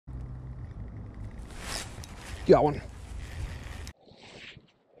Got one.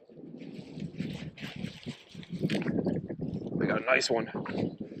 We got a nice one.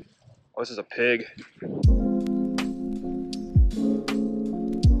 Oh, this is a pig.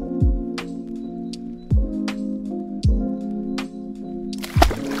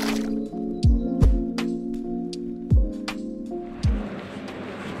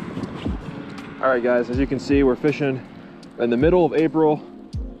 All right, guys, as you can see, we're fishing in the middle of April,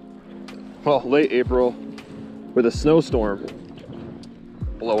 well, late April, with a snowstorm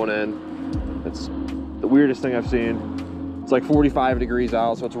blowing in. It's the weirdest thing I've seen. It's like 45 degrees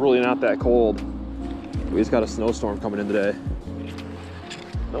out, so it's really not that cold. We just got a snowstorm coming in today.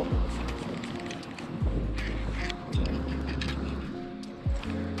 Oh.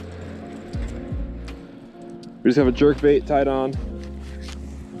 We just have a jerk bait tied on.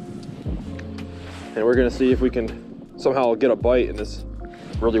 And we're gonna see if we can somehow get a bite in this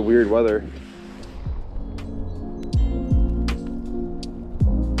really weird weather.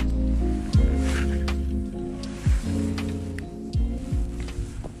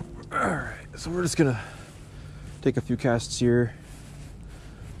 All right, so we're just gonna take a few casts here.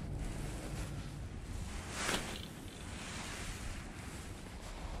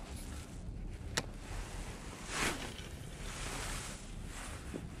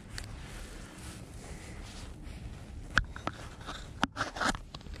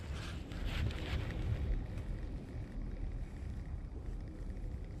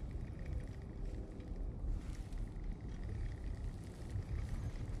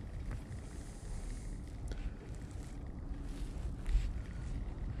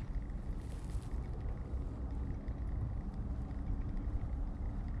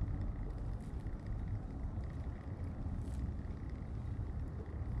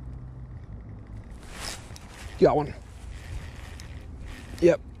 Got one.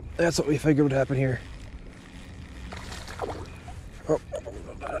 Yep, that's what we figured would happen here. Oh,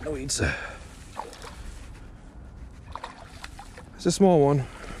 no weeds. It's a small one.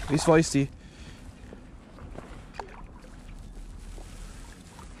 He's feisty.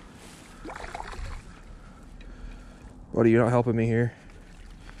 Buddy, you're not helping me here.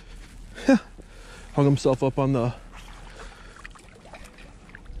 Hung himself up on the...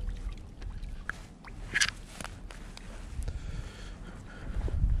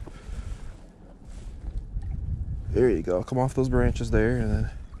 There you go. Come off those branches there, and then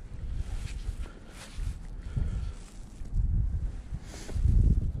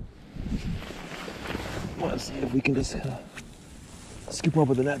let's see if we can just scoop him up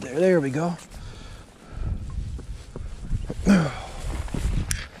with the net there. There we go.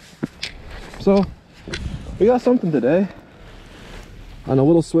 So we got something today on a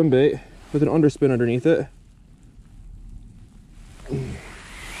little swim bait with an underspin underneath it.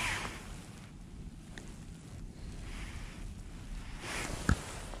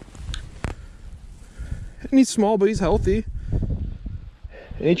 And he's small, but he's healthy.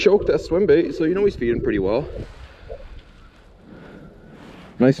 And he choked that swim bait, so you know he's feeding pretty well.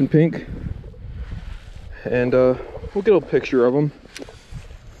 Nice and pink. And we'll get a picture of him.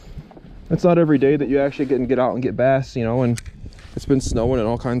 It's not every day that you actually get out and get bass, you know, and it's been snowing and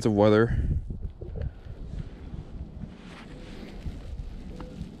all kinds of weather.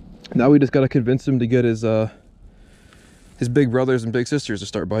 Now we just got to convince him to get his big brothers and big sisters to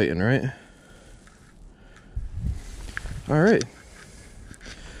start biting, right? All right.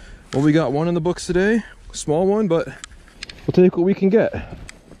 Well, we got one in the books today, small one, but we'll take what we can get.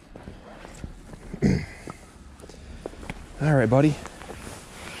 All right, buddy.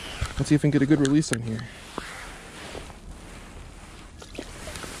 Let's see if we can get a good release on here.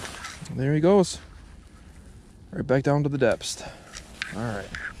 There he goes. Right back down to the depths. All right.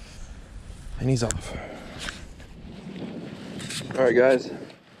 And he's off. All right, guys.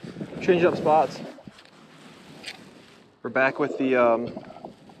 Change up spots. We're back with the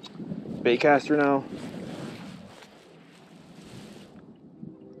bait caster now.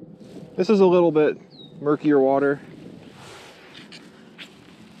 This is a little bit murkier water.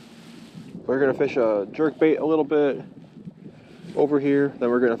 We're gonna fish a jerk bait a little bit over here. Then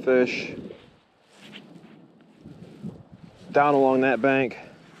we're gonna fish down along that bank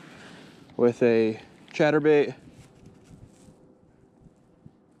with a chatterbait.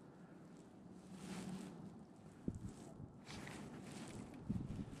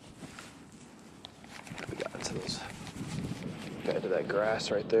 We got into those, got into that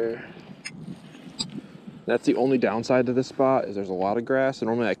grass right there. That's the only downside to this spot, is there's a lot of grass, and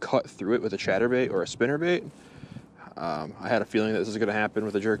normally I cut through it with a chatterbait or a spinnerbait. I had a feeling that this is going to happen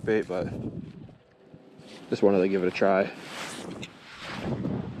with a jerkbait, but just wanted to give it a try.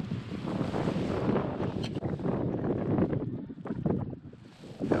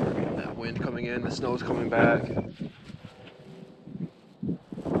 coming in, the snow's coming back.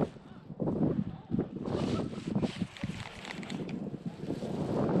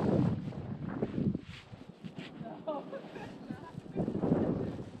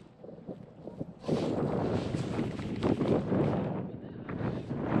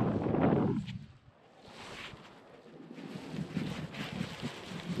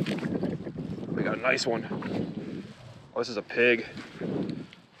 We got a nice one. Oh, this is a pig.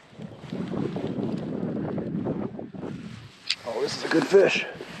 Oh, this is a good fish.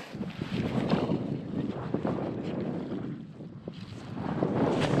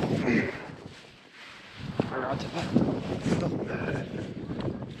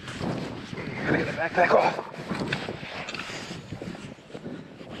 Gotta get the backpack off.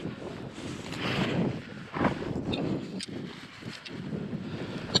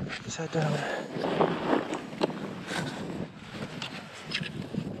 Set down.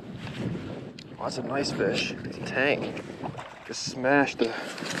 Oh, that's a nice fish. It's a tank. Just smashed the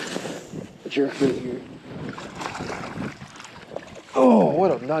jerk bait here. Oh,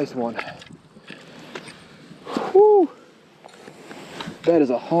 what a nice one. Whew. That is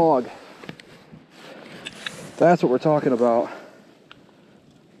a hog. That's what we're talking about.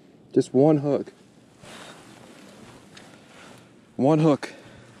 Just one hook. One hook.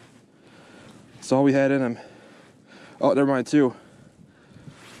 That's all we had in him. Oh, never mind, two.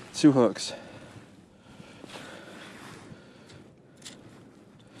 Two hooks.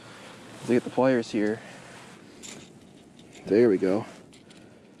 Let's get the pliers here. There we go.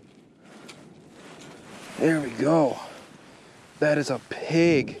 There we go. That is a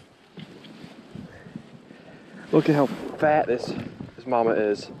pig. Look at how fat this mama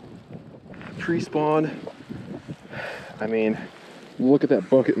is. Pre-spawn. I mean, look at that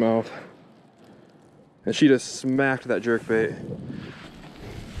bucket mouth. And she just smacked that jerkbait.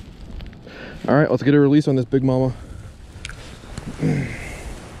 All right, let's get a release on this big mama.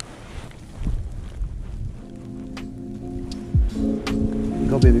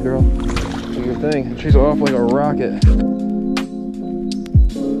 Go, baby girl. Do your thing. She's off like a rocket.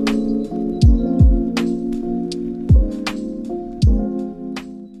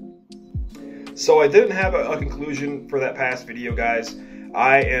 So I didn't have a conclusion for that past video, guys.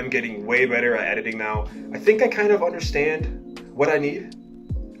 I am getting way better at editing now. I think I kind of understand what I need.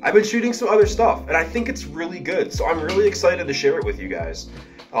 I've been shooting some other stuff, and I think it's really good. So I'm really excited to share it with you guys.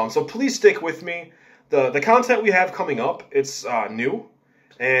 So please stick with me. The content we have coming up, it's new.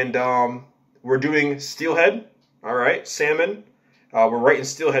 And we're doing steelhead, all right, salmon. We're right in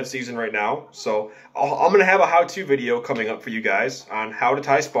steelhead season right now. So I'm going to have a how-to video coming up for you guys on how to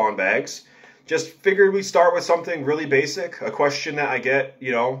tie spawn bags. Just figured we'd start with something really basic, a question that I get,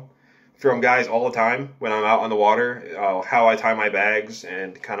 you know, from guys all the time when I'm out on the water, how I tie my bags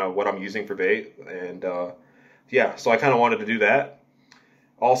and kind of what I'm using for bait. And yeah, so I kind of wanted to do that.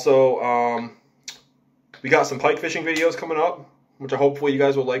 Also, we got some pike fishing videos coming up, which hopefully you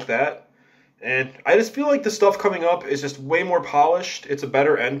guys will like that. And I just feel like the stuff coming up is just way more polished. It's a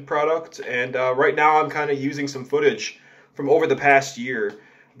better end product. And right now I'm kind of using some footage from over the past year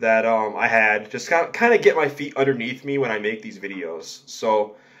that I had just kind of get my feet underneath me when I make these videos.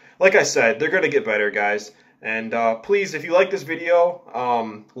 So like I said, they're going to get better, guys. And please, if you like this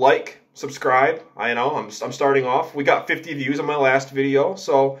video, like, subscribe. I know I'm starting off. We got 50 views on my last video.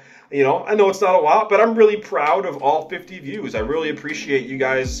 So, you know, I know it's not a lot, but I'm really proud of all 50 views. I really appreciate you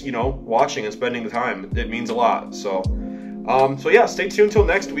guys, you know, watching and spending the time. It means a lot. So, so yeah, stay tuned till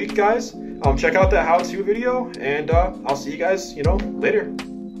next week, guys. Check out that how-to video, and I'll see you guys, you know, later.